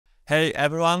Hey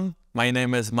everyone, my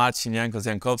name is Marcin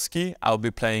Jankowski. I'll be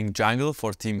playing jungle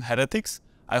for Team Heretics.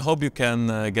 I hope you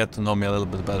can get to know me a little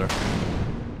bit better.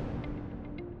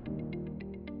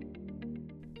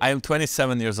 I am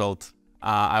 27 years old.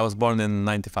 I was born in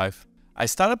 '95. I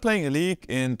started playing League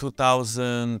in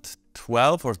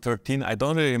 2012 or 13. I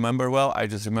don't really remember well. I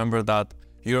just remember that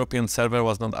European server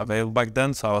was not available back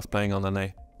then, so I was playing on NA.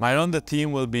 My role in the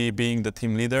team will be being the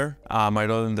team leader. My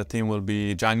role in the team will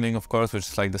be jungling, of course, which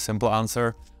is like the simple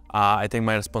answer. I think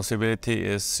my responsibility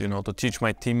is, to teach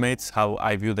my teammates how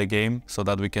I view the game so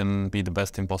that we can be the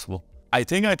best team possible. I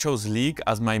think I chose League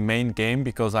as my main game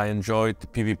because I enjoyed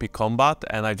PvP combat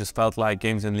and I just felt like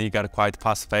games in League are quite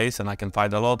fast-paced and I can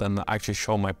fight a lot and actually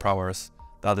show my prowess.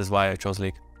 That is why I chose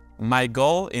League. My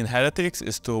goal in Heretics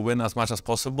is to win as much as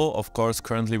possible. Of course,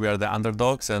 currently we are the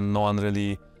underdogs and no one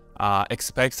really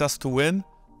expects us to win,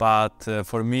 but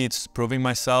for me it's proving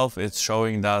myself, it's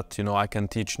showing that I can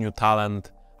teach new talent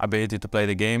ability to play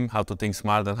the game, how to think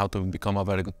smart and how to become a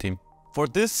very good team. For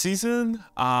this season,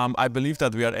 I believe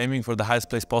that we are aiming for the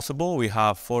highest place possible. We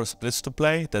have 4 splits to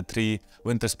play, the 3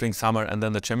 winter, spring, summer and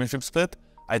then the championship split.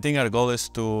 I think our goal is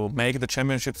to make the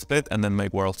championship split and then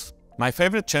make worlds. My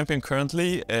favorite champion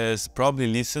currently is probably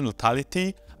Lee Sin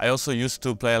Lethality. I also used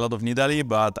to play a lot of Nidalee,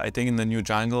 but I think in the new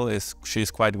jungle she's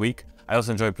quite weak. I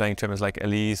also enjoy playing champions like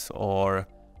Elise or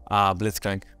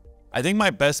Blitzcrank. I think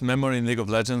my best memory in League of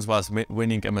Legends was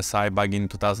winning MSI back in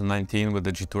 2019 with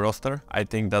the G2 roster. I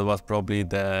think that was probably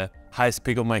the highest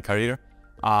peak of my career.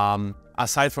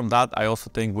 Aside from that, I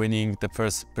also think winning the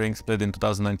first spring split in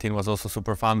 2019 was also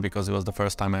super fun because it was the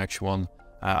first time I actually won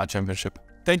a championship.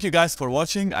 Thank you guys for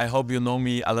watching. I hope you know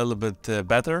me a little bit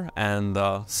better and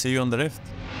see you on the Rift.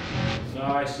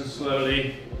 Nice and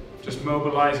slowly, just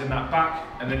mobilising that back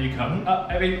and then you come up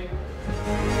heavy.